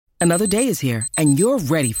Another day is here, and you're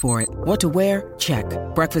ready for it. What to wear? Check.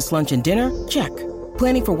 Breakfast, lunch, and dinner? Check.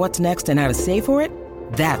 Planning for what's next and how to save for it?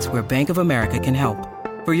 That's where Bank of America can help.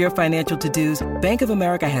 For your financial to-dos, Bank of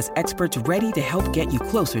America has experts ready to help get you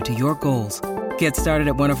closer to your goals. Get started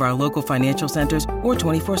at one of our local financial centers or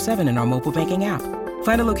 24/7 in our mobile banking app.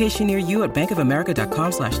 Find a location near you at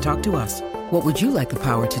bankofamerica.com/talktous. What would you like the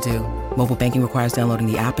power to do? Mobile banking requires downloading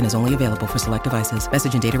the app and is only available for select devices.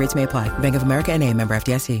 Message and data rates may apply. Bank of America N.A., member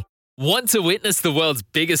FDIC. Want to witness the world's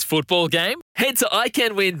biggest football game? Head to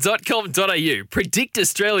iCanWin.com.au, predict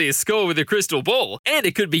Australia's score with a crystal ball, and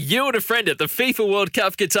it could be you and a friend at the FIFA World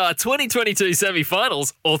Cup Qatar 2022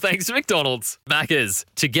 semi-finals, all thanks to McDonald's. Maccas,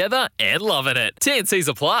 together and loving it. TNCs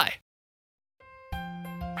apply.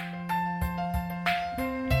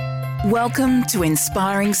 Welcome to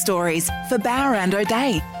Inspiring Stories for Bauer and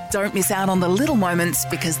O'Day. Don't miss out on the little moments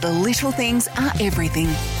because the little things are everything.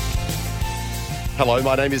 Hello,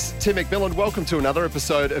 my name is Tim McMillan. Welcome to another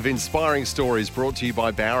episode of Inspiring Stories brought to you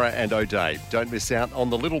by Bauer and O'Day. Don't miss out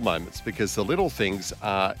on the little moments because the little things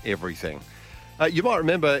are everything. You might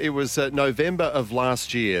remember it was November of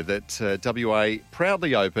last year that WA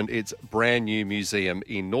proudly opened its brand new museum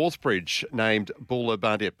in Northbridge named Bula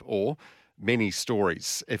Bardip, or Many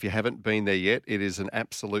Stories. If you haven't been there yet, it is an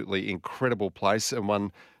absolutely incredible place and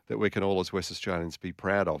one that we can all as West Australians be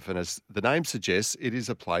proud of. And as the name suggests, it is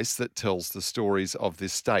a place that tells the stories of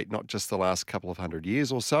this state, not just the last couple of hundred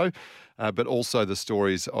years or so, but also the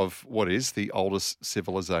stories of what is the oldest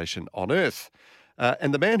civilization on Earth.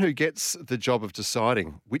 And the man who gets the job of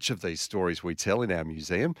deciding which of these stories we tell in our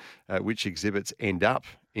museum, which exhibits end up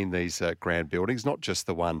in these grand buildings, not just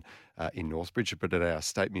the one in Northbridge, but at our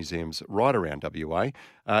state museums right around WA,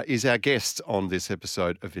 is our guest on this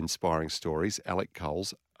episode of Inspiring Stories, Alec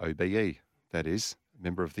Coles, OBE. That is,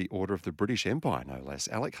 member of the Order of the British Empire, no less.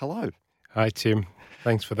 Alec, hello. Hi, Tim.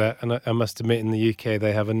 Thanks for that. And I must admit, in the UK,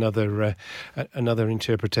 they have another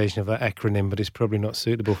interpretation of that acronym, but it's probably not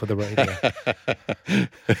suitable for the radio.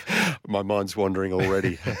 My mind's wandering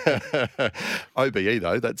already. OBE,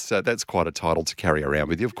 though, that's quite a title to carry around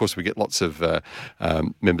with you. Of course, we get lots of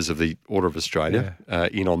members of the Order of Australia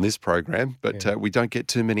in on this program, but we don't get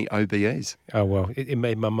too many OBEs. Oh, well, it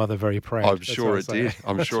made my mother very proud. I'm sure it did.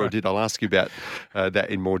 I'm sure it did. I'll ask you about that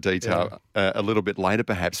in more detail a little bit later,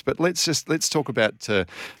 perhaps. But let's talk about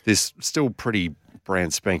this still pretty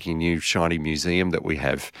brand spanking new shiny museum that we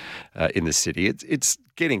have in the city. It's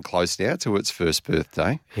getting close now to its first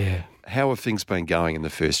birthday. Yeah. How have things been going in the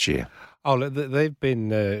first year? Oh, they've been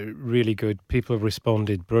really good. People have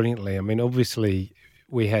responded brilliantly. I mean, obviously,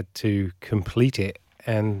 we had to complete it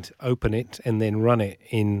and open it and then run it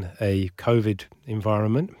in a COVID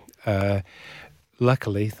environment.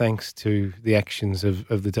 Luckily, thanks to the actions of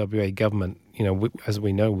the WA government, as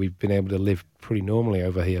we know, we've been able to live pretty normally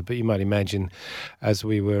over here. But you might imagine, as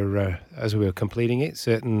we were completing it,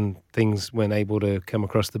 certain things weren't able to come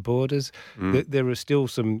across the borders. There are still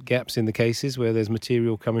some gaps in the cases where there's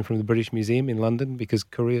material coming from the British Museum in London because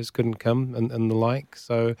couriers couldn't come and the like.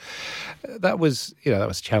 So that was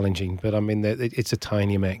challenging. But I mean, it's a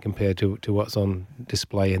tiny amount compared to what's on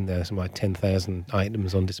display in there. Something like 10,000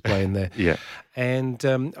 items on display in there. Yeah. And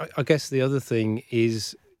I guess the other thing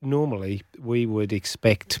is, normally, we would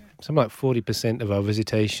expect something like 40% of our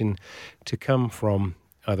visitation to come from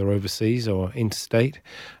either overseas or interstate.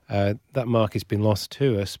 That market's been lost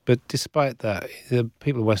to us. But despite that, the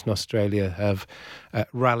people of Western Australia have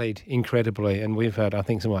rallied incredibly. And we've had, I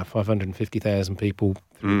think, something like 550,000 people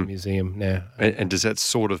through the museum now. And does that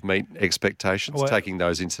sort of meet expectations, taking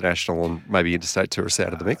those international and maybe interstate tourists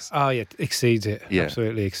out of the mix? Oh, yeah, exceeds it. Yeah.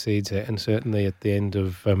 Absolutely exceeds it. And certainly at the end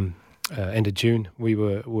of June, we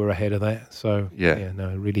were ahead of that. So,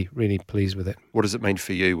 really, really pleased with it. What does it mean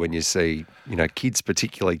for you when you see, kids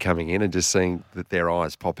particularly coming in and just seeing that their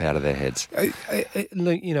eyes pop out of their heads?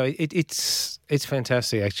 It's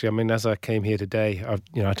fantastic, actually. I mean, as I came here today, I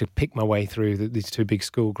had to pick my way through these two big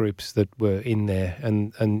school groups that were in there.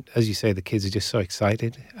 And as you say, the kids are just so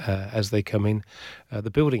excited as they come in.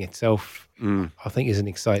 The building itself, I think, is an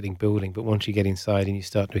exciting building. But once you get inside and you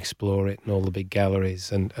start to explore it and all the big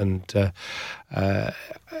galleries and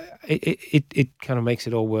it kind of makes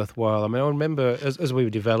it all worthwhile. I mean, I remember as we were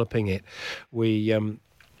developing it, we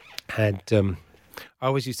had... I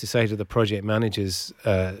always used to say to the project managers,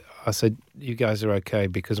 I said, you guys are okay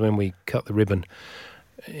because when we cut the ribbon,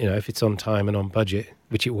 if it's on time and on budget,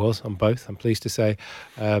 which it was on both, I'm pleased to say,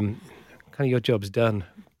 kind of your job's done.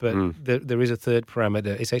 But there is a third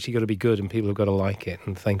parameter. It's actually got to be good and people have got to like it.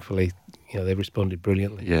 And thankfully, they responded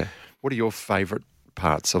brilliantly. Yeah. What are your favourite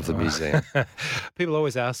parts of the museum? People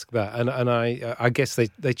always ask that, and I guess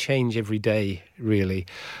they change every day, really.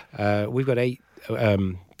 We've got 8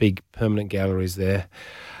 big permanent galleries there.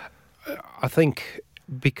 I think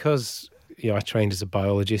because I trained as a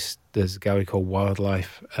biologist, there's a gallery called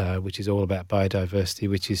Wildlife, which is all about biodiversity,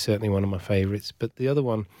 which is certainly one of my favourites. But the other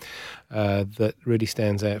one that really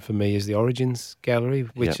stands out for me is the Origins Gallery,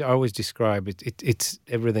 which I always describe. It's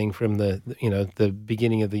everything from the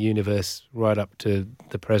beginning of the universe right up to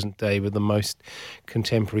the present day with the most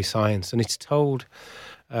contemporary science, and it's told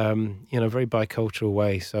in a very bicultural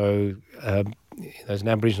way. So there's an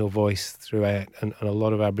Aboriginal voice throughout, and a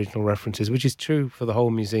lot of Aboriginal references, which is true for the whole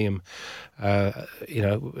museum.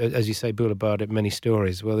 As you say, Bula Barda, many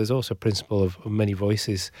stories. Well, there's also a principle of many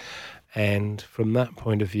voices. And from that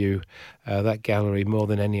point of view, that gallery, more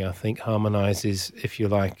than any, I think, harmonises, if you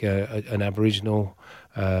like, an Aboriginal,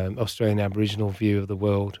 Australian Aboriginal view of the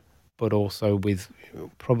world, but also with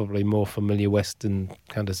probably more familiar Western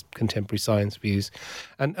kind of contemporary science views.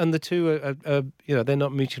 And the two are they're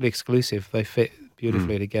not mutually exclusive. They fit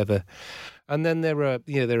beautifully together. And then there are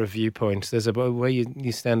viewpoints. There's a where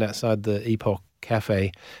you stand outside the Epoch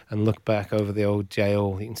Cafe and look back over the old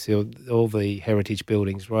jail. You can see all the heritage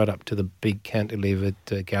buildings right up to the big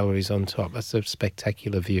cantilevered galleries on top. That's a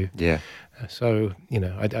spectacular view. Yeah. So,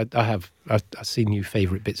 I see new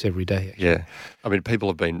favourite bits every day, actually. Yeah. I mean, people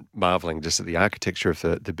have been marvelling just at the architecture of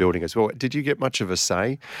the building as well. Did you get much of a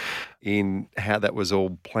say in how that was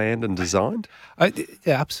all planned and designed?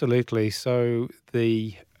 Yeah, absolutely. So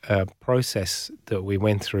the process that we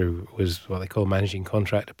went through was what they call managing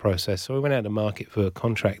contractor process. So we went out to market for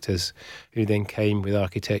contractors who then came with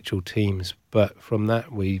architectural teams. But from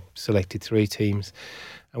that, we selected 3 teams.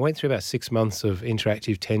 I went through about 6 months of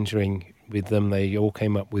interactive tendering with them. They all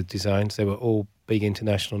came up with designs. They were all big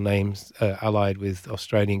international names, allied with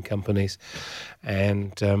Australian companies.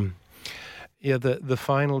 And the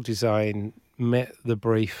final design met the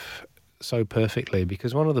brief so perfectly,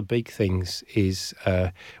 because one of the big things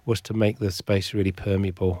was to make the space really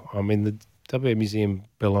permeable. I mean, the WA Museum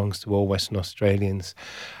belongs to all Western Australians.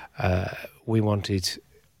 We wanted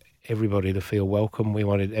everybody to feel welcome. We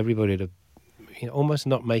wanted everybody to almost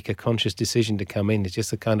not make a conscious decision to come in. It's just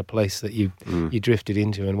the kind of place that you drifted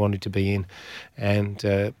into and wanted to be in. And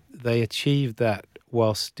they achieved that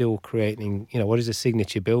while still creating, what is a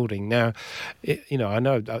signature building. Now, I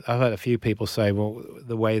know I've had a few people say, well,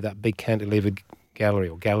 the way that big cantilevered gallery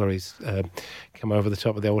or galleries come over the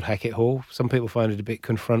top of the old Hackett Hall, some people find it a bit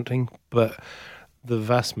confronting, but the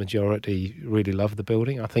vast majority really love the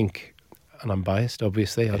building. I think, and I'm biased,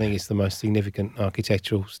 obviously, I think it's the most significant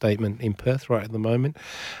architectural statement in Perth right at the moment.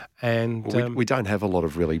 And we don't have a lot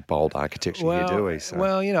of really bold architecture here, do we? So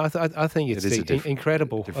well, I think it's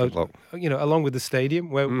incredible. Along with the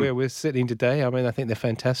stadium where we're sitting today, I mean, I think they're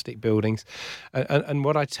fantastic buildings. And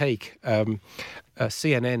what I take,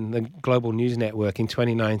 CNN, the global news network, in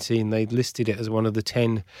 2019, they listed it as one of the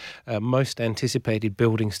 10 most anticipated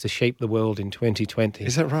buildings to shape the world in 2020.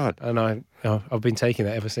 Is that right? And I've been taking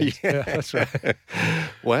that ever since. Yeah, that's right.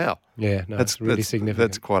 Wow. Yeah, no, that's really significant.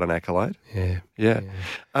 That's quite an accolade. Yeah.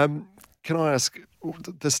 Can I ask,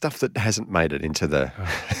 the stuff that hasn't made it into the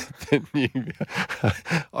new...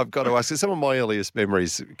 I've got to ask, some of my earliest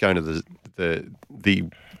memories going to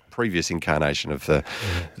the previous incarnation of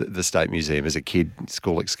the State Museum as a kid,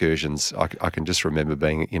 school excursions, I can just remember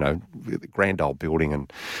being, the grand old building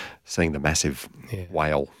and seeing the massive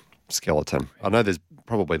whale skeleton. I know there's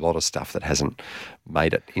probably a lot of stuff that hasn't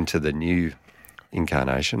made it into the new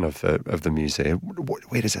incarnation of the museum.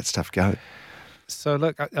 Where does that stuff go? So,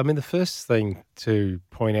 look, I mean, the first thing to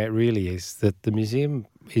point out really is that the museum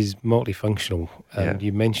is multifunctional.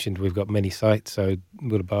 You mentioned we've got many sites, so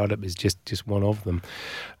Bula Barda is just one of them.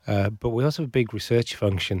 But we also have a big research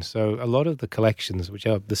function. So a lot of the collections, which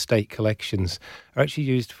are the state collections, are actually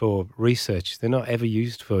used for research. They're not ever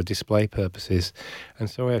used for display purposes. And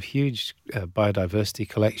so we have huge biodiversity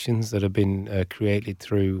collections that have been created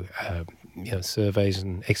through surveys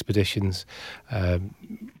and expeditions,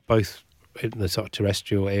 both in the sort of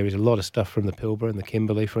terrestrial areas, a lot of stuff from the Pilbara and the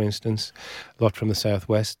Kimberley, for instance, a lot from the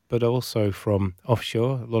southwest, but also from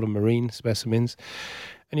offshore, a lot of marine specimens.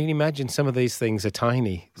 And you can imagine some of these things are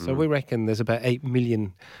tiny. So we reckon there's about 8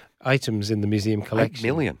 million items in the museum collection. 8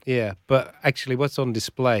 million? Yeah, but actually what's on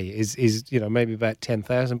display is maybe about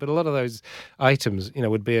 10,000. But a lot of those items,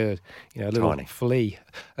 would be a little tiny flea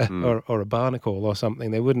or a barnacle or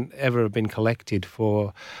something. They wouldn't ever have been collected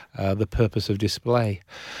for the purpose of display.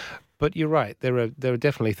 But you're right. There are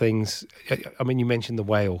definitely things. I mean, you mentioned the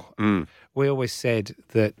whale. We always said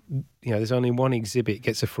that there's only one exhibit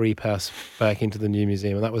gets a free pass back into the new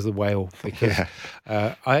museum, and that was the whale. Because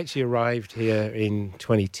I actually arrived here in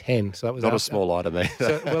 2010, so that was not a small item.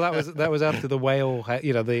 That was after the whale.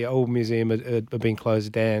 The old museum had been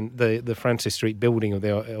closed down. The Francis Street building of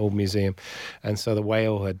the old museum, and so the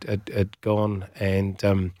whale had gone,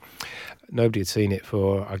 and nobody had seen it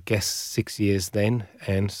for, I guess, 6 years then,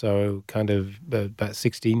 and so kind of about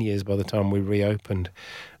 16 years by the time we reopened.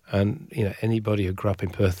 And anybody who grew up in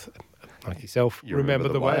Perth, like yourself, remember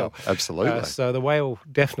the whale. Absolutely. So the whale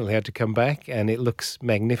definitely had to come back, and it looks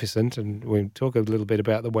magnificent. And we'll talk a little bit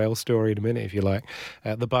about the whale story in a minute, if you like.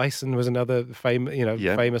 The bison was another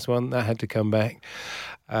famous one that had to come back.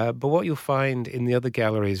 But what you'll find in the other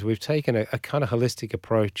galleries, we've taken a kind of holistic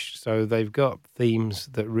approach. So they've got themes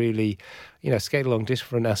that really, skate along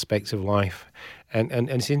different aspects of life. And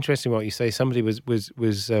it's interesting what you say. Somebody was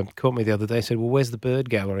caught me the other day, said, well, where's the bird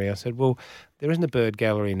gallery? I said, well, there isn't a bird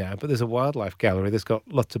gallery now, but there's a wildlife gallery that's got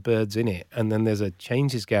lots of birds in it. And then there's a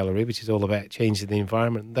changes gallery, which is all about changing the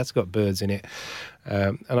environment. That's got birds in it.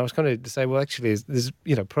 And I was going to say, well, actually, there's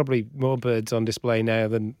probably more birds on display now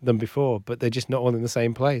than before, but they're just not all in the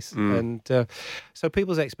same place. And so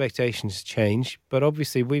people's expectations change. But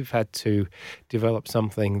obviously, we've had to develop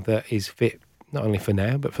something that is fit not only for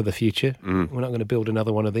now, but for the future. We're not going to build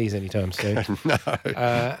another one of these anytime soon. No.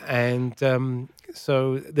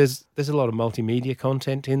 So there's a lot of multimedia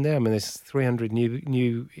content in there. I mean, there's 300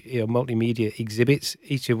 new multimedia exhibits,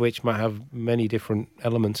 each of which might have many different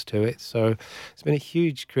elements to it. So it's been a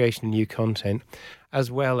huge creation of new content,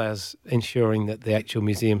 as well as ensuring that the actual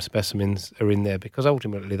museum specimens are in there, because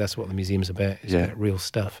ultimately that's what the museum's about. It's about real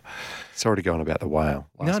stuff. Sorry to go on about the whale.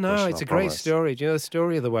 No, it's a great story. Do you know the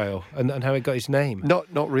story of the whale and how it got its name?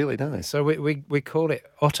 Not really, no. So we call it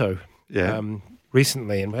Otto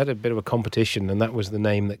recently, and we had a bit of a competition, and that was the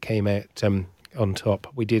name that came out on top.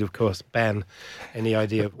 We did, of course, ban any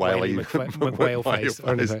idea of whale face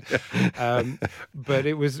or anything. But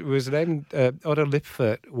it was named Otto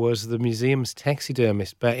Lipfert was the museum's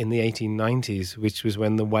taxidermist back in the 1890s, which was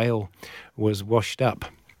when the whale was washed up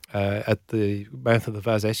at the mouth of the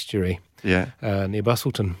Vaz estuary near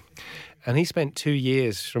Bustleton. And he spent 2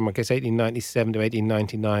 years from, I guess, 1897 to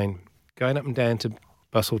 1899 going up and down to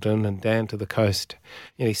Bustleton and down to the coast.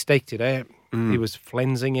 He staked it out. He was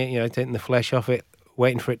flensing it, taking the flesh off it,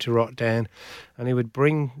 waiting for it to rot down. And he would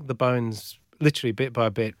bring the bones, literally bit by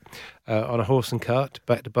bit, on a horse and cart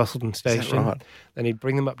back to Bustleton Station. Is that right? Then he'd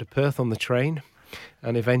bring them up to Perth on the train,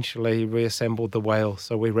 and eventually reassembled the whale.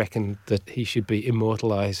 So we reckon that he should be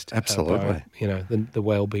immortalised. Absolutely. By, the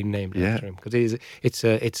whale being named after him. Because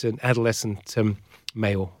it's an adolescent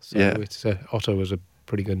male. So Otto was a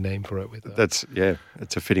pretty good name for it.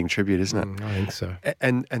 It's a fitting tribute, isn't it? I think so.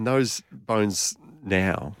 And those bones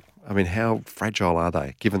now, I mean, how fragile are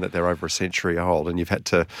they, given that they're over a century old and you've had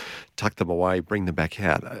to tuck them away, bring them back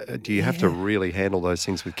out? Do you have to really handle those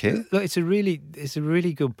things with care? Look, it's a really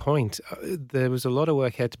good point. There was a lot of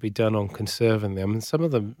work had to be done on conserving them, and some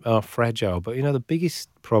of them are fragile. But the biggest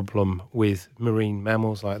problem with marine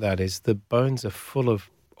mammals like that is the bones are full of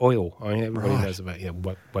oil. I mean, everybody knows about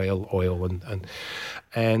whale oil,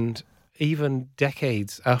 and even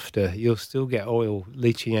decades after, you'll still get oil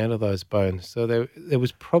leaching out of those bones. So there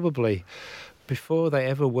was probably, before they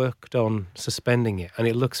ever worked on suspending it, and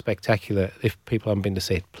it looks spectacular. If people haven't been to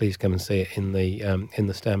see it, please come and see it in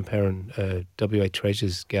the Stan Perrin WA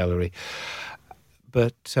Treasures Gallery.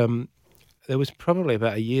 But there was probably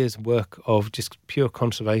about a year's work of just pure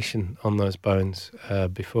conservation on those bones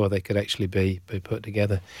before they could actually be put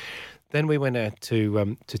together. Then we went out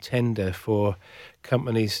to tender for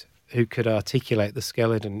companies who could articulate the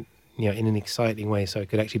skeleton, in an exciting way, so it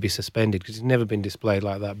could actually be suspended, because it's never been displayed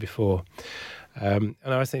like that before. And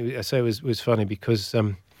I think it was funny because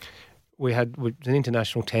we had an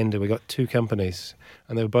international tender. We got two companies,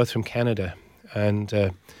 and they were both from Canada. And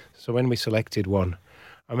so when we selected one,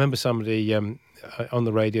 I remember somebody on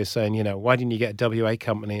the radio saying, why didn't you get a WA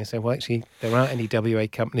company? I said, well, actually, there aren't any WA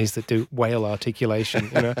companies that do whale articulation.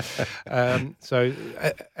 So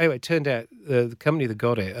anyway, it turned out the company that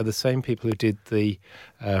got it are the same people who did the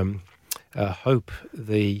Hope,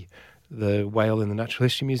 the whale in the Natural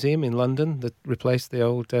History Museum in London that replaced the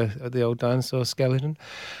old dinosaur skeleton.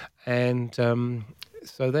 And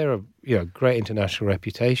so they're a great international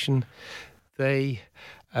reputation. They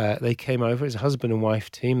came over as a husband and wife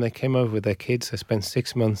team. They came over with their kids. They spent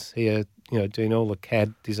 6 months here, doing all the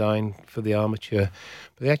CAD design for the armature.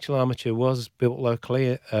 But the actual armature was built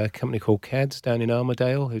locally at a company called CADS down in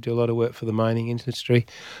Armidale, who do a lot of work for the mining industry.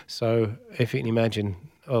 So if you can imagine,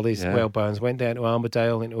 all these whalebones. Went down to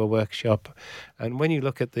Armadale into a workshop, and when you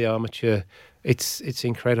look at the armature, it's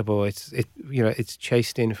incredible. It's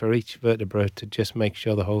chased in for each vertebra to just make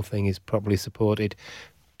sure the whole thing is properly supported.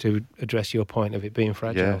 To address your point of it being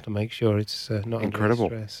fragile, to make sure it's not incredible.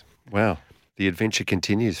 under stress. Wow. The adventure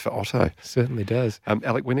continues for Otto. Certainly does.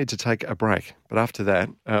 Alec, we need to take a break. But after that,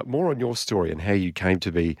 more on your story and how you came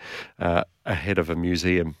to be ahead of a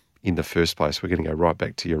museum in the first place. We're going to go right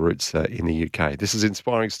back to your roots in the UK. This is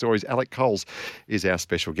Inspiring Stories. Alec Coles is our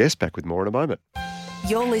special guest. Back with more in a moment.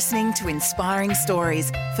 You're listening to Inspiring Stories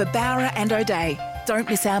for Bowra and O'Dea. Don't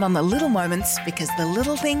miss out on the little moments because the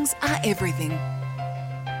little things are everything.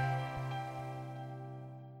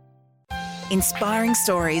 Inspiring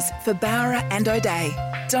Stories for Bowra and O'Dea.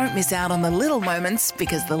 Don't miss out on the little moments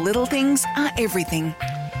because the little things are everything.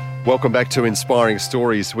 Welcome back to Inspiring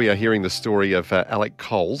Stories. We are hearing the story of Alec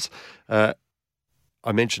Coles. I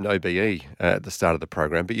mentioned OBE at the start of the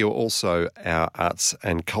program, but you're also our Arts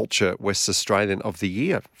and Culture West Australian of the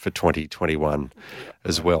Year for 2021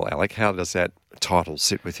 as well. Alec, how does that title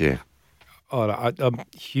sit with you? I'm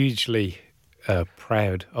hugely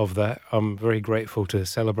proud of that. I'm very grateful to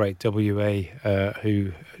Celebrate WA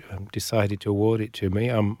who decided to award it to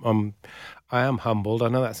me. I am humbled. I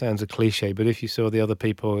know that sounds a cliche, but if you saw the other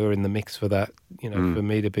people who are in the mix for that, for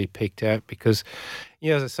me to be picked out, because,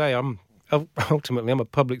 as I say, ultimately I'm a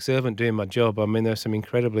public servant doing my job. I mean, there's some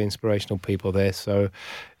incredibly inspirational people there. So,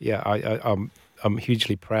 I'm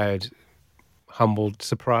hugely proud, humbled,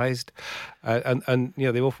 surprised, and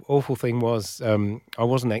the awful thing was I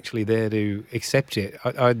wasn't actually there to accept it.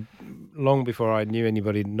 I long before I knew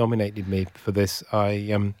anybody nominated me for this,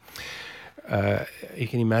 you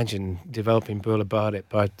can imagine developing Burla Bardet,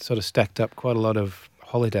 but I sort of stacked up quite a lot of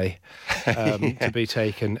holiday to be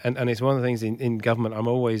taken, and it's one of the things in government. I'm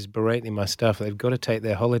always berating my staff. They've got to take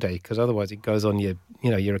their holiday because otherwise it goes on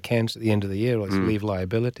your accounts at the end of the year, or it's leave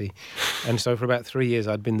liability. And so for about 3 years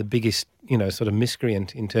I'd been the biggest sort of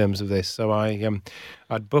miscreant in terms of this. So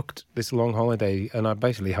I'd booked this long holiday and I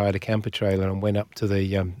basically hired a camper trailer and went up to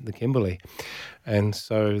the Kimberley. And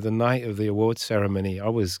so the night of the awards ceremony I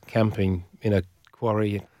was camping in a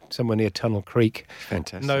quarry somewhere near Tunnel Creek.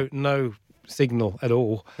 Fantastic. No signal at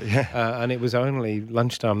all. And it was only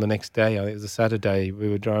lunchtime the next day. It was a Saturday. We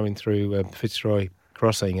were driving through Fitzroy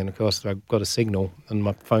Crossing, and of course I got a signal and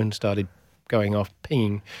my phone started going off,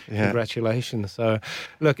 pinging, congratulations. So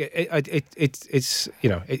look, it's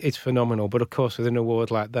phenomenal, but of course with an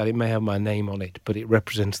award like that it may have my name on it, but it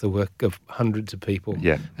represents the work of hundreds of people,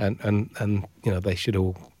 and they should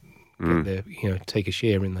all get their, take a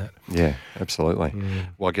share in that. Yeah, absolutely.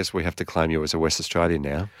 Well, I guess we have to claim you as a West Australian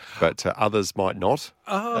now, but others might not.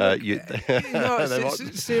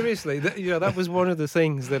 Seriously, that was one of the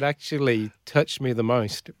things that actually touched me the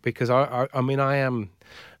most, because I am,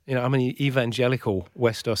 I'm an evangelical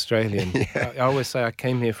West Australian. I always say I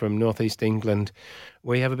came here from northeast England,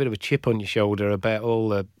 where you have a bit of a chip on your shoulder about all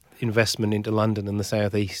the investment into London and the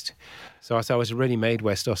southeast. So I was a ready-made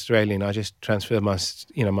West Australian. I just transferred my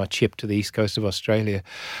chip to the east coast of Australia,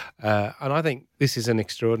 and I think this is an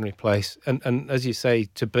extraordinary place. And as you say,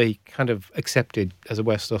 to be kind of accepted as a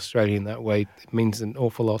West Australian that way, it means an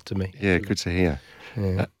awful lot to me. Yeah, good to hear.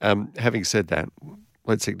 Yeah. Having said that,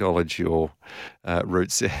 let's acknowledge your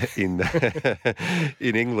roots in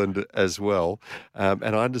in England as well,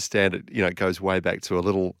 and I understand it. It goes way back to a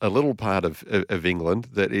little part of England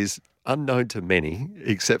that is unknown to many,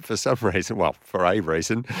 except for some reason. Well, for a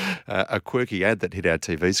reason, a quirky ad that hit our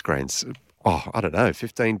TV screens. I don't know,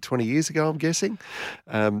 15, 20 years ago, I'm guessing.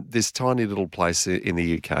 This tiny little place in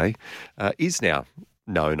the UK is now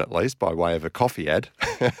known, at least by way of a coffee ad,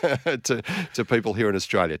 to people here in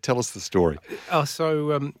Australia. Tell us the story.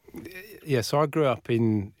 So I grew up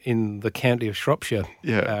in the county of Shropshire,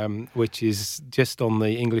 which is just on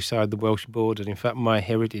the English side of the Welsh border. In fact, my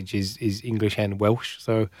heritage is English and Welsh.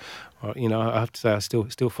 So, I have to say I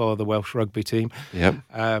still follow the Welsh rugby team. Yep.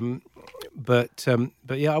 But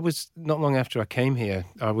I was, not long after I came here,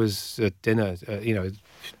 I was at dinner,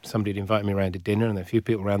 somebody had invited me around to dinner, and there were a few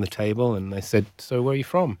people around the table, and they said, "So where are you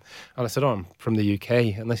from?" And I said, "I'm from the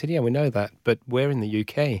UK." And they said, "Yeah, we know that, but where in the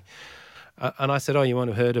UK?" And I said, "Oh, you won't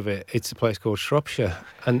have heard of it. It's a place called Shropshire."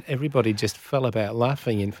 And everybody just fell about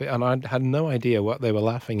laughing, and I had no idea what they were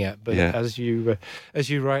laughing at. But as you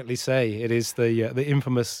rightly say, it is the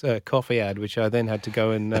infamous coffee ad, which I then had to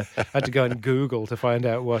go and Google to find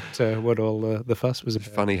out what all the fuss was about.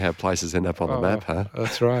 Funny how places end up on the map, huh?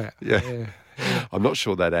 That's right. Yeah. I'm not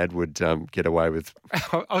sure that ad would get away with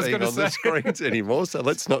being on the screens anymore, so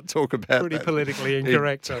let's not talk about pretty that politically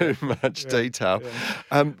incorrect in too much detail.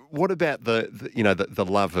 Yeah. What about the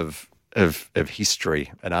love of of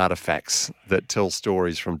history and artefacts that tell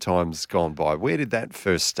stories from times gone by. Where did that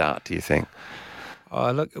first start, do you think?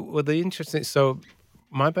 The interesting... So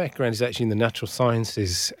my background is actually in the natural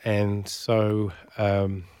sciences, and so,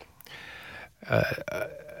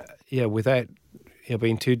 without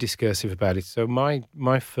being too discursive about it. So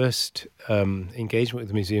my first engagement with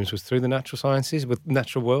the museums was through the natural sciences, with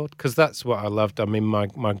Natural World, because that's what I loved. I mean,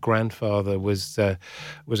 my grandfather was a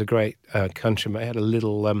great countryman. He had a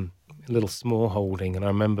little small holding, and I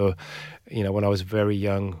remember, when I was very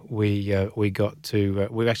young, we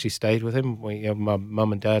actually stayed with him. My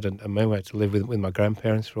mum and dad and me went to live with my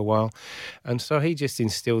grandparents for a while, and so he just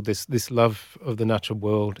instilled this love of the natural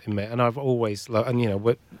world in me. And I've always loved,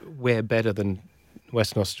 and we're better than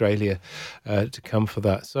Western Australia to come for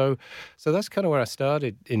that. So that's kind of where I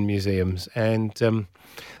started in museums, and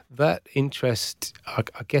that interest,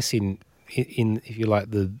 I guess, in if you like,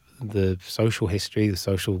 the social history, the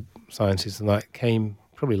social sciences, and that came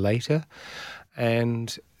probably later.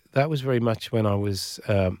 And that was very much when I was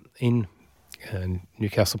in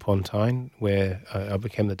Newcastle upon Tyne, where I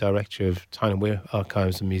became the director of Tyne and Wear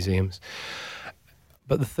Archives and Museums.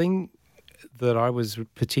 But the thing that I was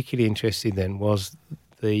particularly interested in was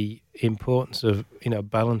the importance of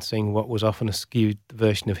balancing what was often a skewed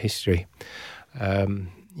version of history.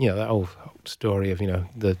 That old story of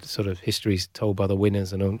the sort of histories told by the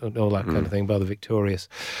winners and all that kind of thing, by the victorious.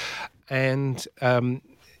 And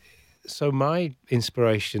so my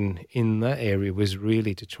inspiration in that area was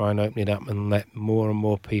really to try and open it up and let more and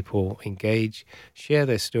more people engage, share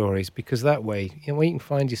their stories, because that way, when you can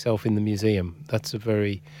find yourself in the museum, that's a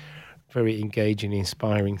very, very engaging,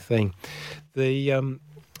 inspiring thing. And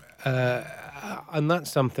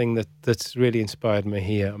that's something that's really inspired me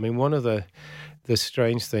here. I mean, one of the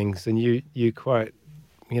strange things, and you quite,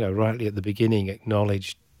 rightly at the beginning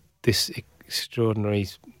acknowledged this extraordinary,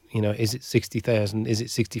 is it 60,000, is it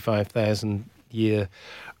 65,000 year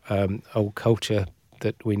old culture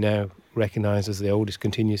that we now recognise as the oldest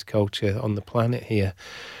continuous culture on the planet here.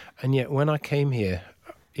 And yet when I came here,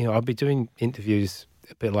 I'd be doing interviews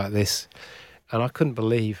a bit like this, and I couldn't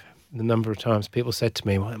believe the number of times people said to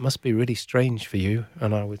me, well, it must be really strange for you.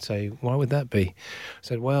 And I would say, why would that be? I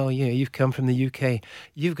said, well, you've come from the UK.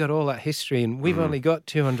 You've got all that history, and we've only got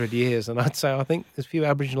 200 years. And I'd say, I think there's a few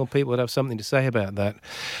Aboriginal people that have something to say about that.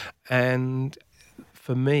 And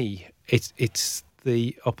for me, it's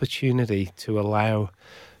the opportunity to allow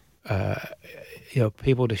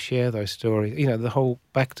people to share those stories. The whole,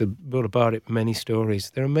 back to Buddha Bharat, many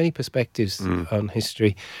stories. There are many perspectives on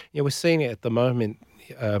history. We're seeing it at the moment,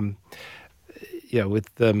 with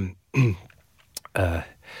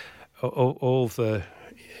all the,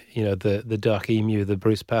 the Dark Emu, the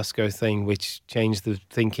Bruce Pascoe thing, which changed the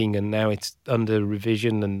thinking, and now it's under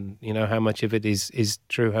revision, and how much of it is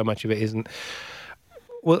true, how much of it isn't.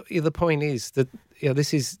 Well, the point is that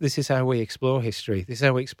this is how we explore history. This is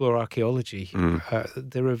how we explore archaeology.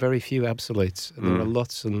 There are very few absolutes. There are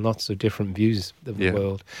lots and lots of different views of the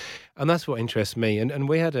world, and that's what interests me. And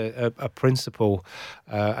we had a principle,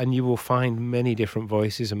 and you will find many different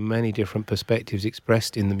voices and many different perspectives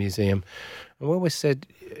expressed in the museum. And when we said,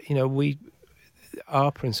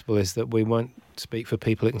 our principle is that we won't speak for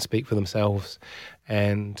people that can speak for themselves.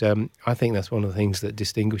 And I think that's one of the things that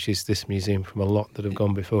distinguishes this museum from a lot that have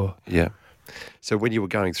gone before. Yeah. So when you were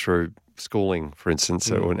going through schooling, for instance,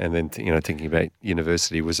 and then thinking about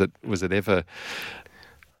university, was it ever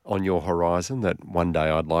on your horizon that one day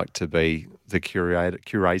I'd like to be the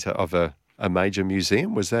curator of a major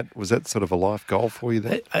museum? Was that sort of a life goal for you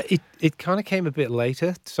then? It kind of came a bit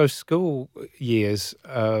later. So school years,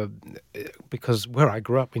 because where I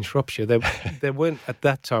grew up in Shropshire, there weren't at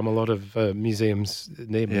that time a lot of museums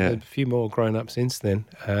near me. A few more grown up since then.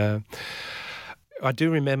 I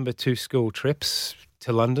do remember 2 school trips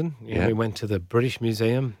to London. We went to the British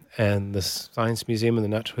Museum and the Science Museum and the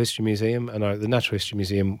Natural History Museum, and the Natural History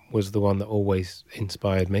Museum was the one that always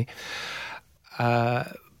inspired me.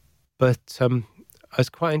 But I was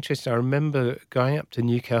quite interested. I remember going up to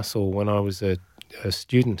Newcastle when I was a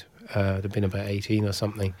student. I'd have been about 18 or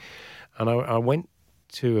something. And I went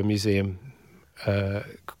to a museum,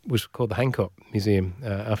 was called the Hancock Museum,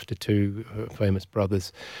 after 2 famous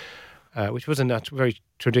brothers, which was a very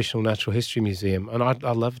traditional natural history museum. And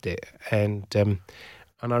I loved it. And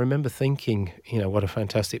I remember thinking, what a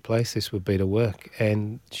fantastic place this would be to work.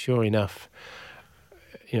 And sure enough,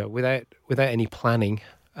 without any planning,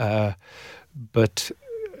 but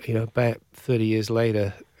about 30 years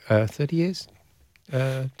later, 20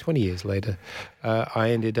 years later, I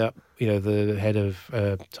ended up, the head of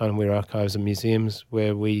Tyne and Wear Archives and Museums,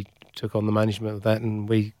 where we took on the management of that, and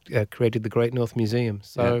we created the Great North Museum.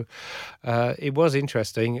 So it was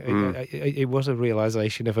interesting. It was a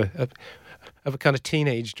realisation of a kind of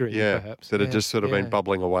teenage dream, perhaps. That had just sort of been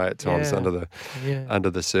bubbling away at times under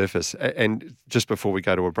the surface. And just before we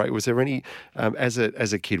go to a break, was there any, as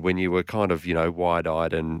a kid, when you were kind of,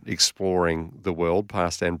 wide-eyed and exploring the world,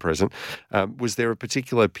 past and present, was there a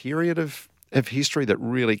particular period of history that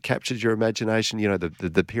really captured your imagination?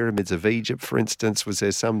 The pyramids of Egypt, for instance. Was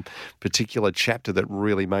there some particular chapter that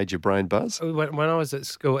really made your brain buzz? When I was at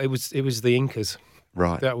school, it was the Incas.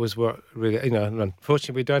 Right. That was what really, and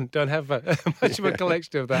unfortunately we don't have much of a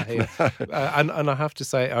collection of that here. And I have to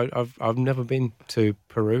say, I've never been to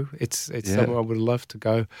Peru. It's somewhere I would love to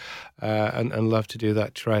go and love to do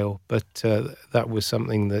that trail. But that was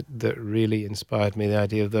something that really inspired me, the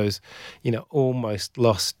idea of those, almost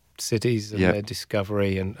lost cities and their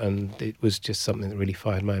discovery, and it was just something that really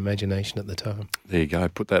fired my imagination at the time. There you go.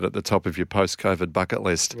 Put that at the top of your post-COVID bucket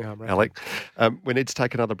list, Alec. We need to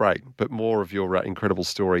take another break, but more of your incredible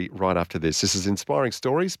story right after this. This is Inspiring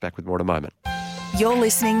Stories. Back with more in a moment. You're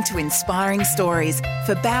listening to Inspiring Stories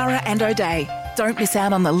for Bowra and O'Dea. Don't miss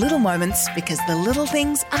out on the little moments, because the little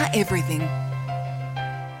things are everything.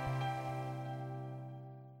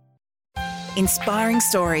 Inspiring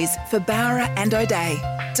Stories for Bowra and O'Dea.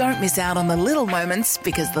 Don't miss out on the little moments,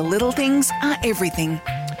 because the little things are everything.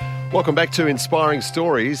 Welcome back to Inspiring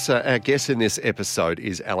Stories. Our guest in this episode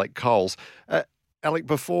is Alec Coles. Alec,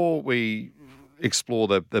 before we explore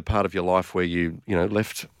the part of your life where you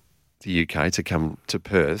left the UK to come to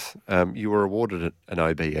Perth, you were awarded an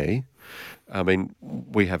OBE. I mean,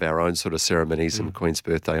 we have our own sort of ceremonies and Queen's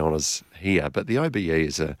Birthday honours here, but the OBE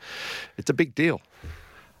it's a big deal.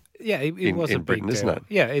 Yeah, it was a big Britain, deal. Isn't it?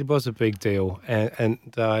 Yeah, it was a big deal, and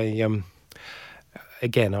I,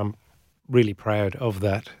 again, I'm really proud of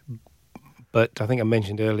that. But I think I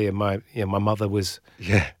mentioned earlier, my mother was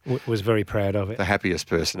very proud of it. The happiest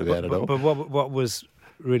person about it all. But what was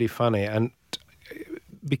really funny, and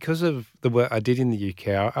because of the work I did in the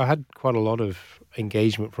UK, I had quite a lot of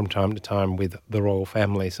engagement from time to time with the royal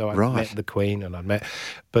family. So I met the Queen, and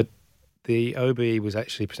but the OBE was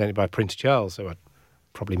actually presented by Prince Charles, so I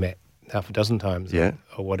probably met half a dozen times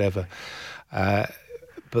or whatever.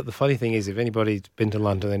 But the funny thing is, if anybody's been to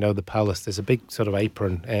London, they know the palace. There's a big sort of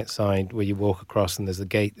apron outside where you walk across, and there's the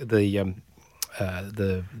gate, the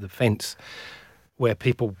fence, where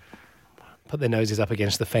people put their noses up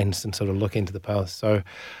against the fence and sort of look into the palace. So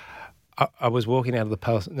I was walking out of the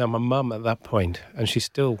palace. Now, my mum at that point, and she's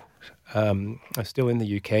still in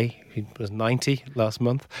the UK. She was 90 last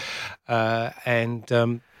month,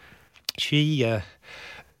 and she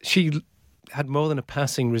had more than a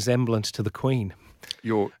passing resemblance to the Queen.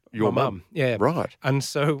 Your mum, yeah, right. And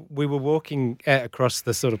so we were walking out across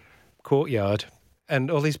the sort of courtyard, and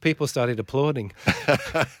all these people started applauding.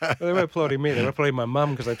 They weren't applauding me; they were applauding my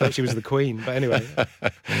mum because I thought she was the Queen. But anyway,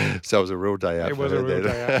 so it was a real day out. It was a real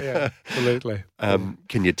day out. Yeah, absolutely.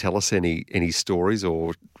 Can you tell us any stories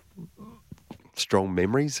or strong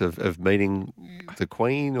memories of meeting the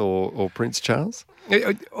Queen or Prince Charles?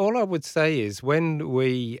 All I would say is when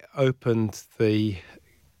we opened the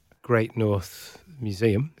Great North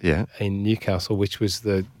Museum in Newcastle, which was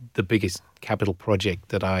the biggest capital project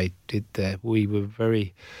that I did there, we were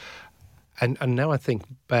very... And now I think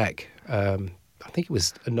back, I think it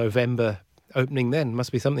was a November opening then.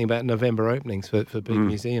 Must be something about November openings for big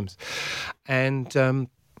museums. And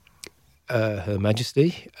Her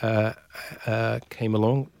Majesty came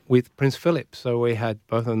along with Prince Philip. So we had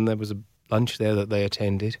both, and there was a lunch there that they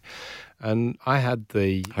attended. And I had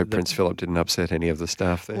Hope Prince Philip didn't upset any of the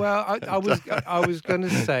staff there. Well, I was going to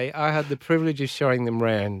say I had the privilege of showing them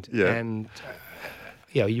round, and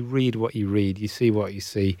you read what you read, you see what you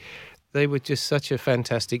see. They were just such a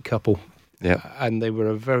fantastic couple, and they were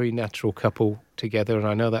a very natural couple together. And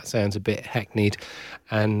I know that sounds a bit hackneyed,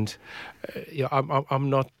 and I'm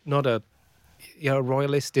not a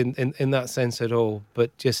royalist in that sense at all,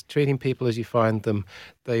 but just treating people as you find them.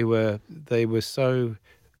 They were so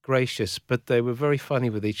gracious, but they were very funny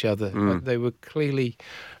with each other. They were clearly,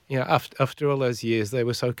 after all those years, they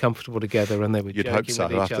were so comfortable together, and they were joking with each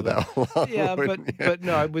other. You'd hope so after that. Yeah, but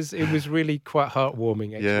no, it was really quite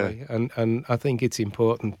heartwarming actually, and I think it's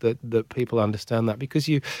important that people understand that, because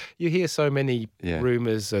you hear so many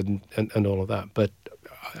rumours and all of that, but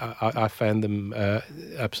I found them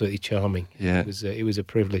absolutely charming. Yeah, it was a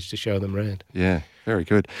privilege to show them around. Yeah, very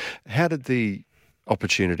good. How did the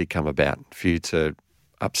opportunity come about for you to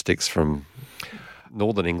up sticks from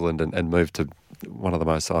northern England and move to one of the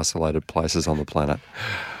most isolated places on the planet?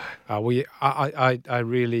 I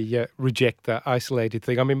really reject that isolated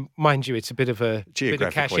thing. I mean, mind you, it's a bit of a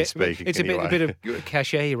geographically speaking. It's a bit of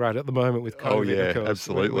cachet right at the moment with COVID. Oh yeah, of course.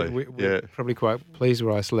 absolutely. We're probably quite pleased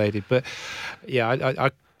we're isolated, but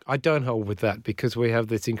yeah, I don't hold with that because we have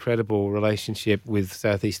this incredible relationship with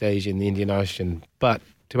Southeast Asia and the Indian Ocean. But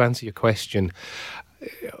to answer your question,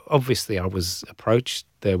 obviously I was approached.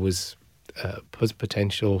 There was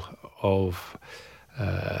potential of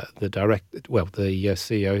the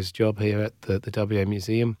CEO's job here at the WA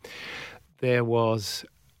Museum. There was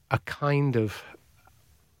a kind of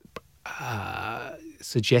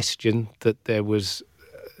suggestion that there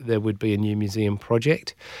would be a new museum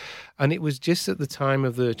project. And it was just at the time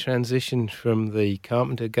of the transition from the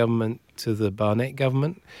Carpenter government to the Barnett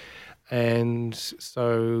government. And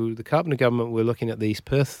so the Carpenter government were looking at the East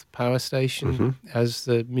Perth power station as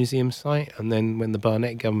the museum site. And then when the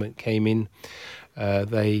Barnett government came in,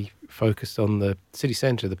 they focused on the city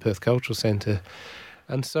centre, the Perth Cultural Centre.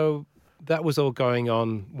 And so that was all going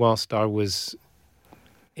on whilst I was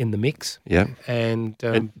in the mix. Yeah.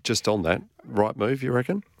 And just on that, right move, you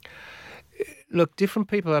reckon? Look, different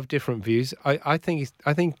people have different views. I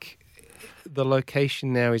think the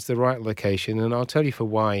location now is the right location, and I'll tell you for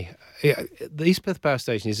why. The East Perth Power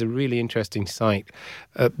Station is a really interesting site.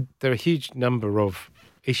 There are a huge number of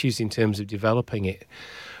issues in terms of developing it.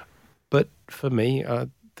 But for me, I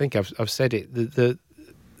think I've said it, the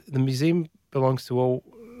museum belongs to all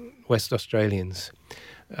West Australians.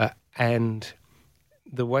 And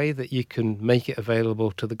the way that you can make it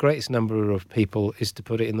available to the greatest number of people is to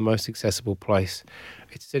put it in the most accessible place.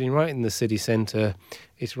 It's sitting right in the city centre.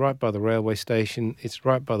 It's right by the railway station. It's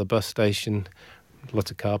right by the bus station.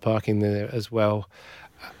 Lots of car parking there as well.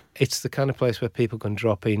 It's the kind of place where people can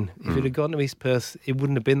drop in. If it had gone to East Perth, it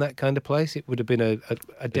wouldn't have been that kind of place. It would have been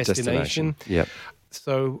a destination. Yep.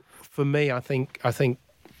 So for me, I think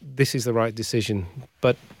this is the right decision.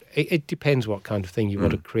 But it depends what kind of thing you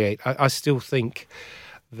want to create. I still think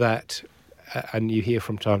that, and you hear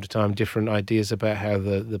from time to time different ideas about how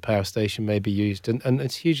the power station may be used, and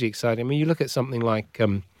it's hugely exciting. I mean, you look at something like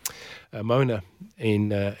Mona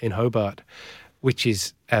in Hobart, which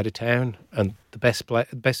is out of town, and the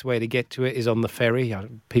best way to get to it is on the ferry.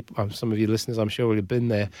 Some of you listeners, I'm sure, will have been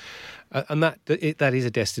there, and that is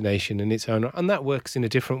a destination in its own, and that works in a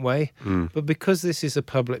different way. But because this is a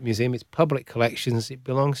public museum, it's public collections, it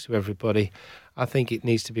belongs to everybody. I think it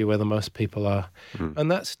needs to be where the most people are, and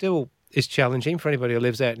that still is challenging for anybody who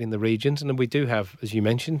lives out in the regions. And we do have, as you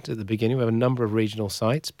mentioned at the beginning, we have a number of regional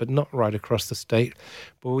sites, but not right across the state.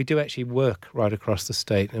 But we do actually work right across the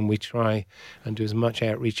state, and we try and do as much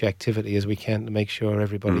outreach activity as we can to make sure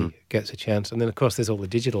everybody gets a chance. And then, of course, there's all the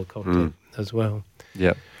digital content as well.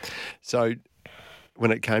 Yeah. So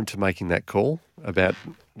when it came to making that call about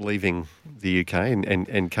leaving the UK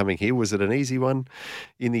and coming here, was it an easy one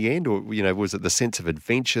in the end, or was it the sense of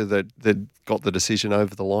adventure that got the decision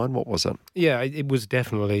over the line? What was it? Yeah, it was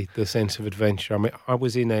definitely the sense of adventure. I mean, I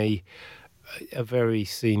was in a very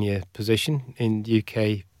senior position in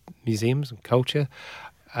UK museums and culture,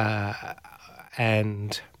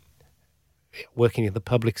 and working in the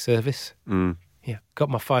public service. Yeah, got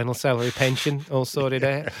my final salary pension all sorted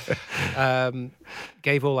out.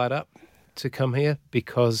 Gave all that up to come here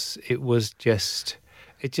because it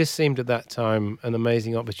just seemed at that time an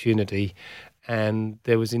amazing opportunity, and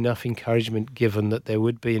there was enough encouragement given that there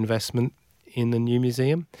would be investment in the new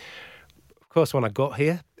museum. Of course, when I got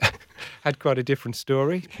here, had quite a different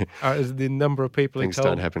story. The number of people Things who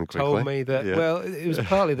don't happen quickly. told me that, well, it was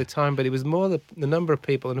partly the time, but it was more the number of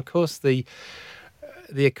people, and of course the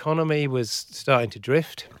economy was starting to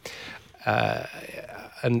drift,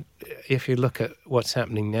 and if you look at what's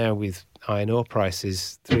happening now with iron ore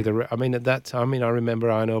prices at that time, I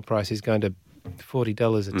remember iron ore prices going to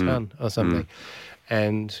 $40 a ton or something,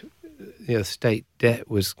 and state debt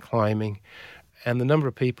was climbing, and the number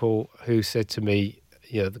of people who said to me,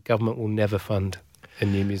 the government will never fund a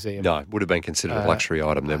new museum. No, it would have been considered a luxury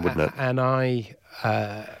item then, wouldn't it? And I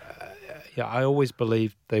always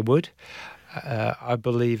believed they would. I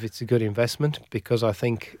believe it's a good investment because I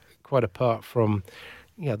think, quite apart from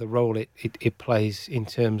the role it plays in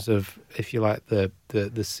terms of, if you like, the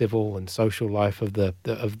civil and social life of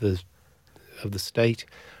the state,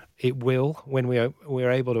 it will, when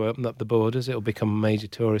we're able to open up the borders, it will become a major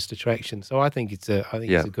tourist attraction. So I think it's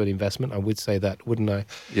a good investment. I would say that, wouldn't I?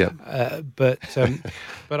 Yeah. But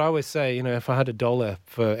I always say, if I had $1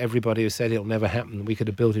 for everybody who said it'll never happen, we could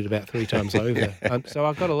have built it about 3 times over. And so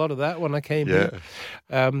I got a lot of that when I came here.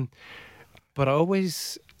 But I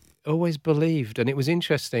always always believed, and it was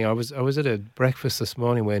interesting. I was at a breakfast this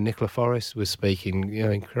morning where Nicola Forrest was speaking.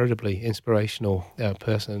 Incredibly inspirational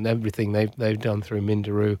person, and everything they've done through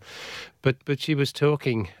Minderoo. But she was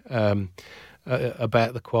talking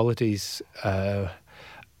about the qualities of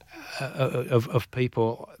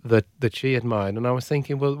people that she admired, and I was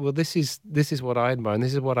thinking, well, this is what I admire, and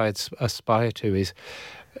this is what I aspire to. Is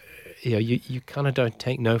you kind of don't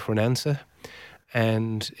take no for an answer,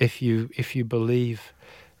 and if you believe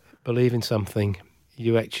in something,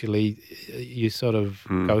 you sort of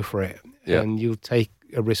go for it, and you'll take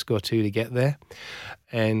a risk or two to get there,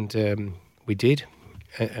 and we did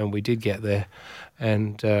get there,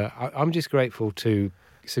 and I'm just grateful to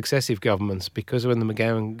successive governments, because when the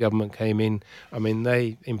McGowan government came in, I mean,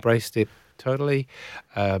 they embraced it totally.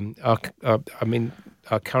 Our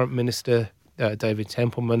current minister, David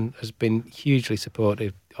Templeman, has been hugely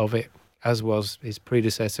supportive of it, as was his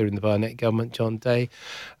predecessor in the Barnett government, John Day.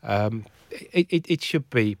 It should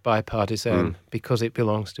be bipartisan because it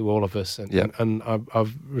belongs to all of us. And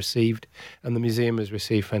I've received, and the museum has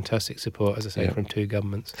received fantastic support, as I say, from two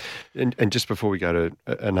governments. And just before we go to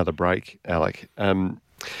another break, Alec,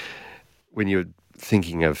 when you're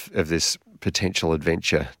thinking of this potential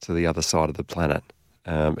adventure to the other side of the planet,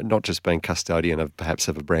 not just being custodian of perhaps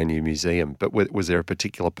of a brand new museum, but was there a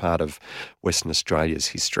particular part of Western Australia's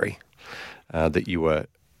history that you were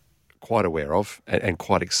quite aware of and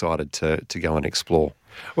quite excited to go and explore?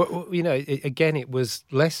 Well, again, it was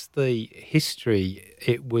less the history,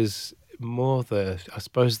 it was more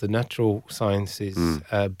the natural sciences,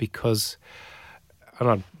 because, and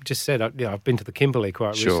I just said, I've been to the Kimberley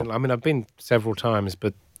quite recently. I mean, I've been several times,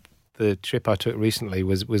 but the trip I took recently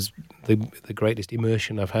was the greatest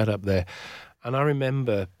immersion I've had up there. And I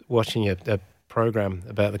remember watching a program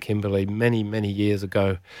about the Kimberley many, many years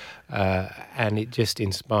ago, and it just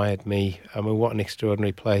inspired me. I mean, what an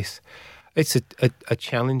extraordinary place. It's a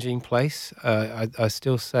challenging place. I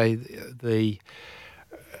still say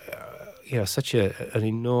such an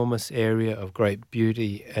enormous area of great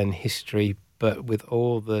beauty and history, but with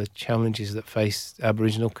all the challenges that face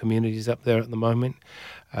Aboriginal communities up there at the moment,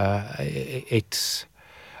 it's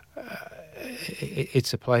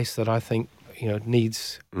a place that I think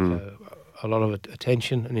needs a lot of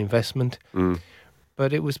attention and investment.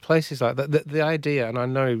 But it was places like that. The idea, and I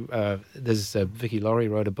know there's Vicky Laurie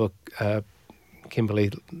wrote a book,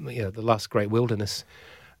 Kimberley, The Last Great Wilderness,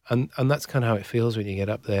 and that's kind of how it feels when you get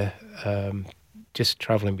up there, just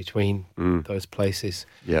travelling between those places.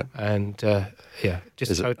 Yeah. And just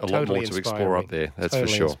there's a lot more to explore up there, that's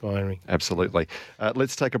totally for sure. Inspiring. Absolutely.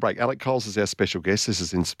 Let's take a break. Alec Coles is our special guest. This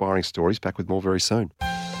is Inspiring Stories. Back with more very soon.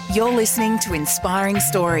 You're listening to Inspiring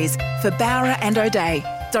Stories for Bowra and O'Dea.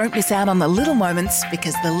 Don't miss out on the little moments,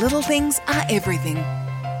 because the little things are everything.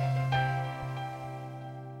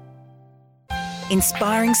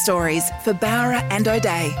 Inspiring Stories for Bowra and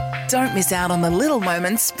O'Dea. Don't miss out on the little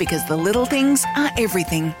moments, because the little things are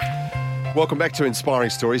everything. Welcome back to Inspiring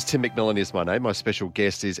Stories. Tim McMillan is my name. My special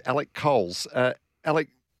guest is Alec Coles. Alec,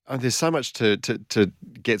 there's so much to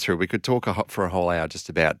get through. We could talk for a whole hour just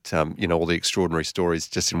about all the extraordinary stories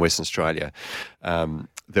just in Western Australia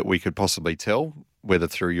that we could possibly tell, whether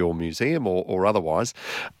through your museum or otherwise.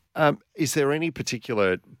 Is there any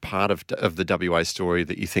particular part of the WA story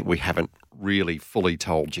that you think we haven't really fully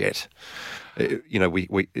told yet?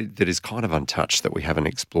 That is kind of untouched, that we haven't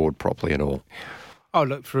explored properly at all? Oh,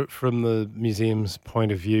 look, from the museum's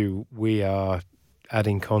point of view, we are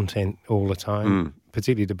adding content all the time,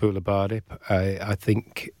 particularly to Boola. I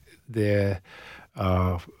think there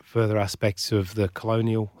are further aspects of the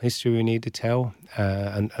colonial history we need to tell,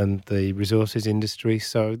 and the resources industry.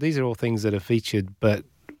 So these are all things that are featured, but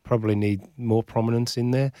probably need more prominence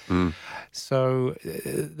in there. So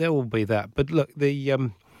there will be that. But look,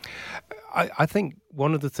 I think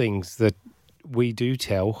one of the things that we do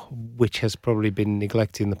tell, which has probably been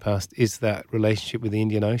neglected in the past, is that relationship with the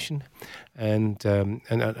Indian Ocean and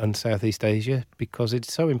Southeast Asia, because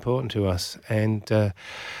it's so important to us. And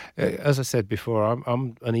as I said before,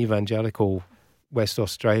 I'm an evangelical West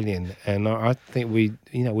Australian, and I think we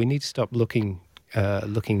need to stop looking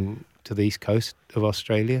to the east coast of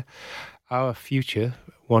Australia. Our future,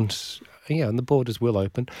 once and the borders will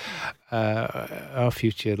open, our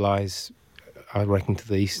future lies, I reckon, to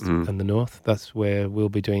the east and the north. That's where we'll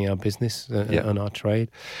be doing our business and our trade.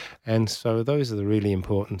 And so those are the really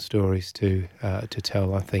important stories to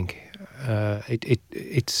tell, I think.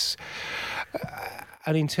 It's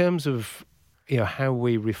and in terms of how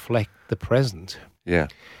we reflect the present. Yeah.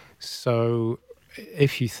 So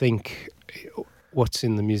if you think what's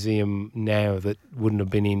in the museum now that wouldn't have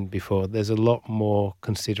been in before. There's a lot more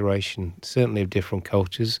consideration, certainly of different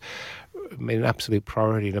cultures. I mean, an absolute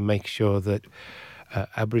priority to make sure that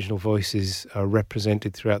Aboriginal voices are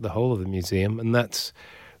represented throughout the whole of the museum, and that's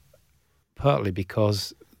partly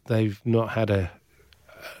because they've not had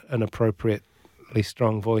an appropriately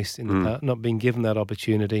strong voice in the past, not been given that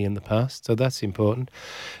opportunity in the past. So that's important.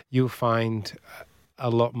 You'll find a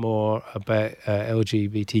lot more about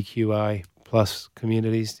LGBTQI plus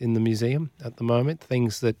communities in the museum at the moment,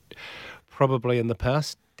 things that probably in the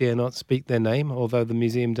past dare not speak their name, although the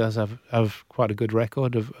museum does have quite a good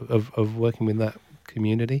record of working with that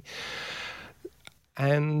community.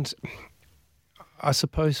 And I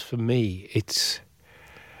suppose for me, it's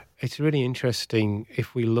really interesting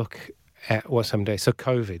if we look at what's happened today. So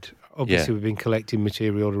COVID, obviously we've been collecting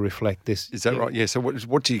material to reflect this. Is that right? Yeah. So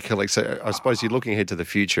what do you collect? So I suppose you're looking ahead to the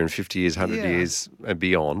future in 50 years, 100 years and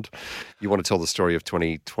beyond. You want to tell the story of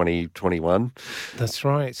 2020, 21. That's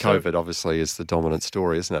right. COVID obviously is the dominant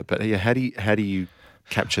story, isn't it? But how do you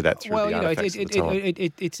capture that through the artifacts of the time?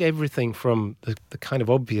 It's everything from the kind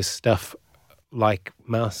of obvious stuff like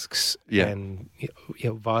masks and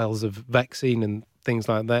vials of vaccine and things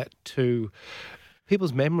like that, to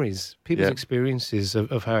people's memories, people's experiences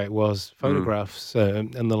of how it was, photographs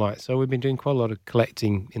and the like. So we've been doing quite a lot of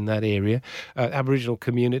collecting in that area. Aboriginal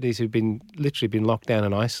communities who've been literally been locked down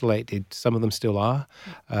and isolated, some of them still are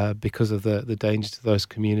because of the danger to those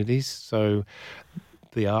communities. So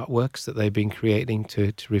the artworks that they've been creating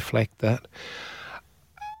to reflect that.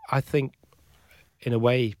 I think, in a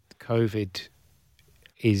way, COVID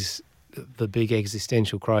is the big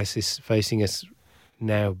existential crisis facing us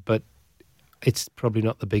now, but it's probably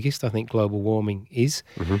not the biggest. I think global warming is.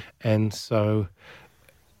 And so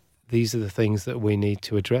these are the things that we need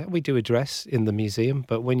to address. We do address in the museum,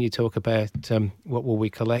 but when you talk about what will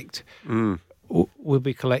we collect, we'll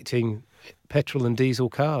be collecting petrol and diesel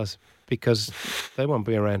cars, because they won't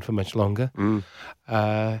be around for much longer.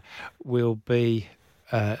 We'll be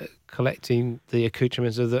collecting the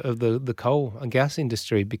accoutrements of the coal and gas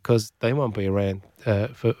industry, because they won't be around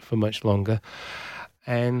for much longer.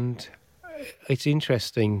 And it's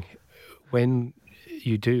interesting when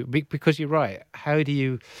you do, because you're right. How do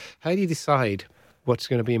you decide what's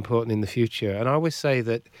going to be important in the future? And I always say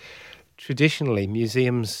that traditionally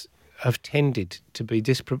museums have tended to be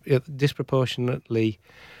disproportionately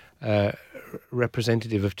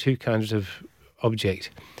representative of two kinds of object.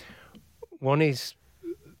 One is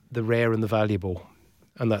the rare and the valuable,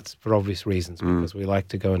 and that's for obvious reasons, because we like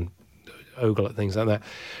to go and ogle at things like that.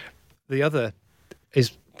 The other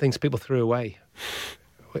is things people threw away.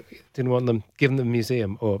 Didn't want them given the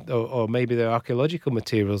museum, or maybe they're archaeological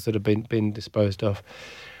materials that have been disposed of.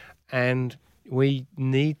 And we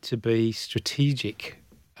need to be strategic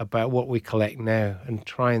about what we collect now and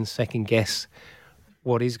try and second guess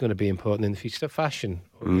what is going to be important in the future. So fashion,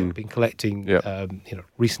 we've been collecting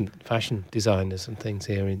recent fashion designers and things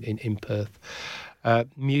here in Perth.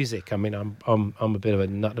 Music, I mean, I'm a bit of a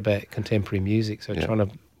nut about contemporary music, so trying to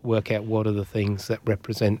work out what are the things that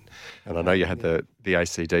represent. And I know you had the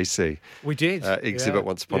AC/DC we did exhibit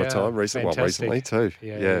once upon a time, recently too.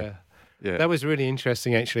 Yeah. That was really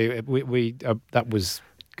interesting, actually. We that was,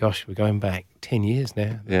 gosh, we're going back 10 years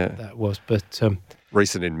now. Yeah, that was, but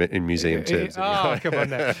recent in museum terms. Oh, come on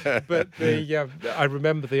now. But I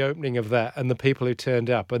remember the opening of that and the people who turned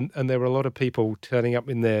up, and there were a lot of people turning up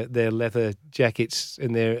in their leather jackets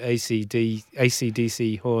and their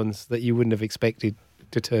AC/DC horns that you wouldn't have expected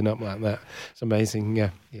to turn up like that. It's amazing.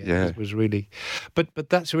 It was really, but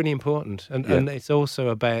that's really important, and it's also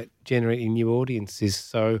about generating new audiences.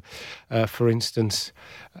 So, for instance,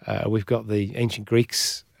 we've got the Ancient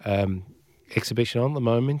Greeks exhibition on at the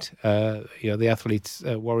moment. The athletes,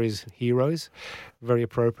 warriors, heroes, very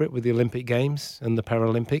appropriate with the Olympic Games and the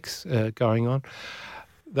Paralympics going on.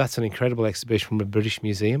 That's an incredible exhibition from the British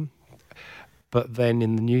Museum. But then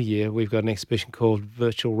in the new year, we've got an exhibition called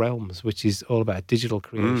Virtual Realms, which is all about digital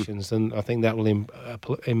creations, and I think that will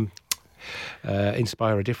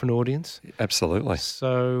inspire a different audience. Absolutely.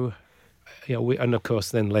 So, and of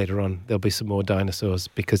course, then later on, there'll be some more dinosaurs,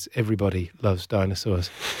 because everybody loves dinosaurs.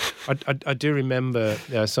 I do remember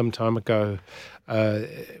some time ago,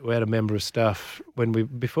 we had a member of staff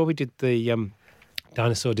before we did the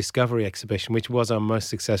Dinosaur Discovery exhibition, which was our most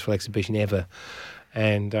successful exhibition ever.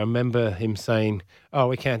 And I remember him saying, "Oh,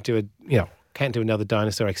 we can't do another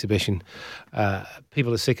dinosaur exhibition.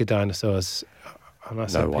 People are sick of dinosaurs." I know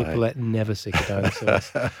some people that never see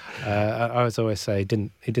dinosaurs. I always say it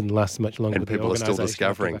didn't last much longer. And people are still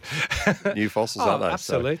discovering new fossils, aren't they?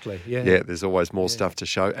 Absolutely, so, yeah. There's always more stuff to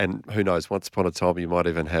show. And who knows, once upon a time you might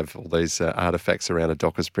even have all these artefacts around a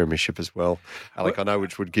Dockers premiership as well. Alec, I know,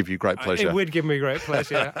 which would give you great pleasure. It would give me great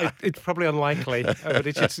pleasure. It's probably unlikely, but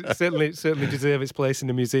it should certainly deserve its place in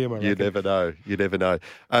the museum, I reckon. You never know.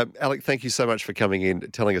 Alec, thank you so much for coming in,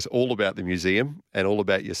 telling us all about the museum and all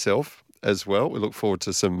about yourself as well. We look forward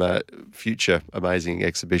to some future amazing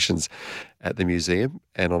exhibitions at the museum.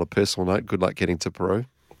 And on a personal note, good luck getting to Peru.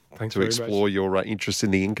 Thanks to explore your interest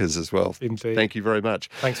in the Incas as well. Indeed. Thank you very much.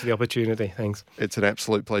 Thanks for the opportunity. Thanks. It's an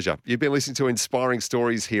absolute pleasure. You've been listening to Inspiring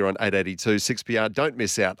Stories here on 882 6PR. Don't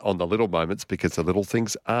miss out on the little moments, because the little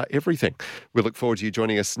things are everything. We look forward to you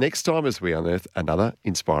joining us next time as we unearth another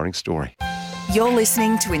inspiring story. You're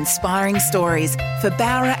listening to Inspiring Stories for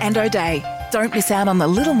Bowra and O'Dea. Don't miss out on the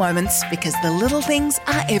little moments, because the little things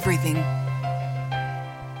are everything.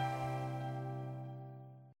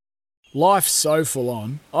 Life's so full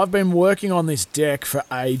on. I've been working on this deck for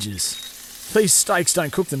ages. These steaks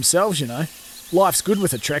don't cook themselves, you know. Life's good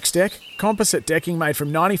with a Trex deck. Composite decking made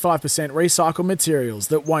from 95% recycled materials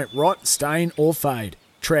that won't rot, stain or fade.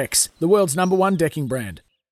 Trex, the world's #1 decking brand.